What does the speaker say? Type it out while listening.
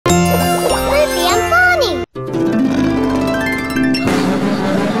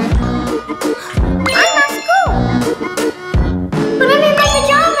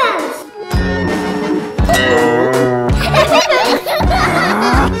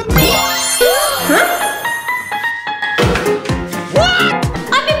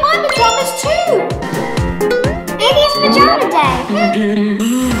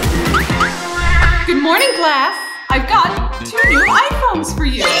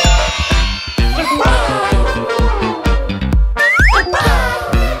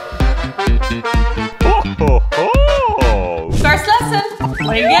First lesson,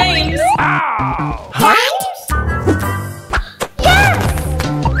 play games. Huh? Yes!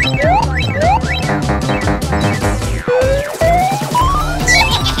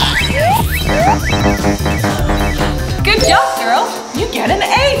 Good job, girls. You get an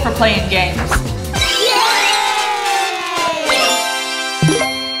A for playing games.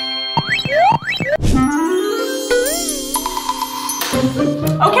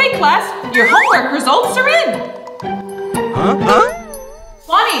 Okay, class, your homework results are in. Huh?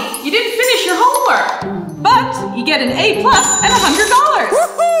 Bonnie, you didn't finish your homework, but you get an A+ and $100.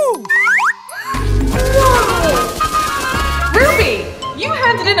 Ruby, you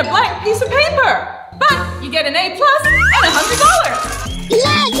handed in a blank piece of paper, but you get an A+ and $100.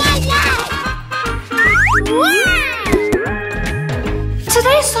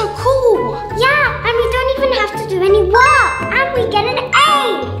 Today's so cool. Yeah, and we don't even have to do any work. And we get an A.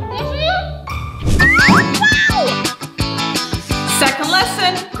 Second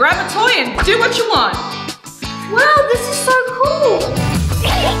lesson, grab a toy and do what you want. Wow, this is so cool.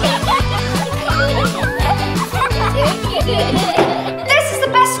 This is the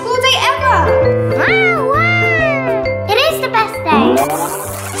best school day ever. Wow. It is the best day.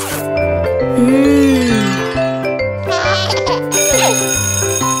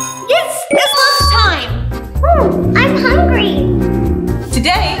 Yes, it's lunchtime. I'm hungry.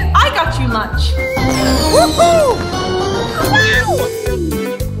 Today, I got you lunch. Woohoo!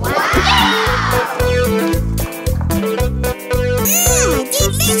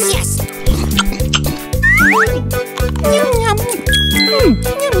 Delicious!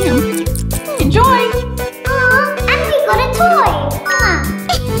 Enjoy! And we got a toy!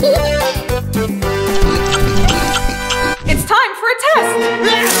 It's time for a test!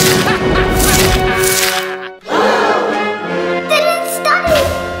 Didn't study!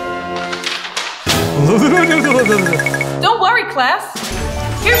 Don't worry, class.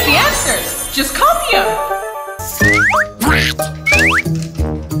 Here's the answers. Just copy them.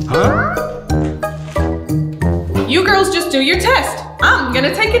 Huh? You girls just do your test. I'm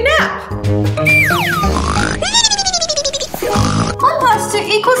gonna take a nap. 1 + 2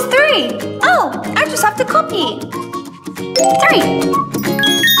 = 3. Oh, I just have to copy. 3.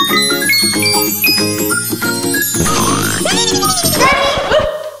 Ready?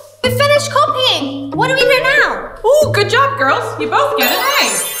 We finished copying. What do we do now? Ooh, good job, girls. You both get an A.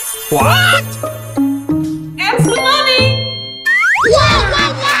 What? And some money.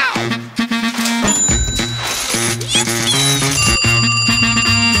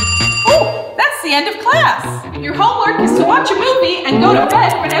 Oh, that's the end of class. Your homework is to watch a movie and go to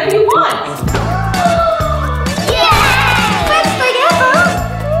bed whenever you want. Yeah! Best thing ever!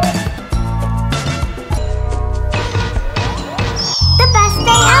 The best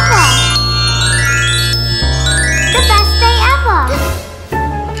day ever! The best day ever!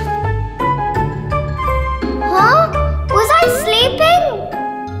 Huh? Was I sleeping?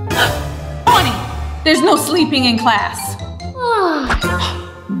 Bonnie, there's no sleeping in class.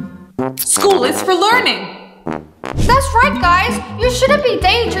 School is for learning. That's right, guys. You shouldn't be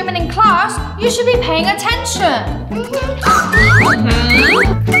daydreaming in class. You should be paying attention.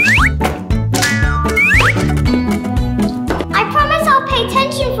 I promise I'll pay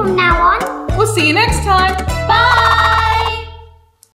attention from now on. We'll see you next time. Bye!